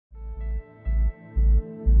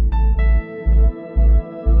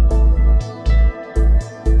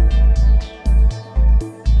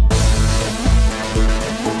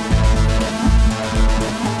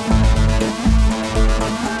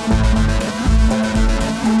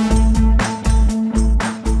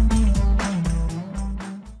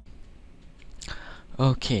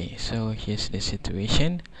Okay, so here's the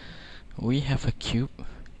situation. We have a cube,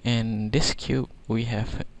 and this cube we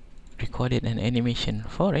have recorded an animation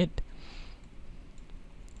for it.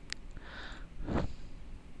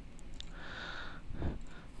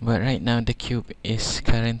 But right now the cube is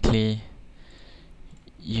currently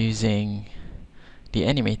using the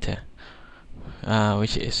animator,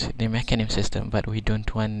 which is the Mecanim system, but we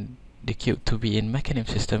don't want the cube to be in Mecanim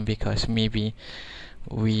system because maybe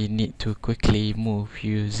we need to quickly move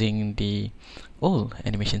using the old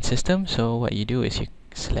animation system. So what you do is you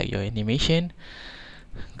select your animation,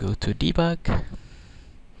 go to debug,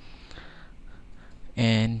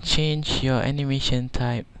 and change your animation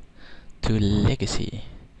type to legacy.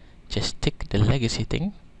 Just tick the legacy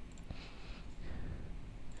thing,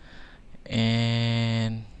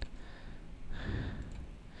 and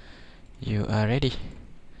you are ready.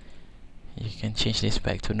 You can change this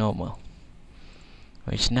back to normal,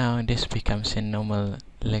 which now this becomes a normal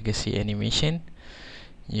legacy animation.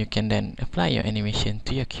 You can then apply your animation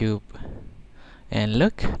to your cube, and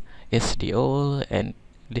look, it's the old and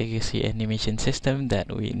legacy animation system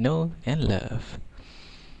that we know and love.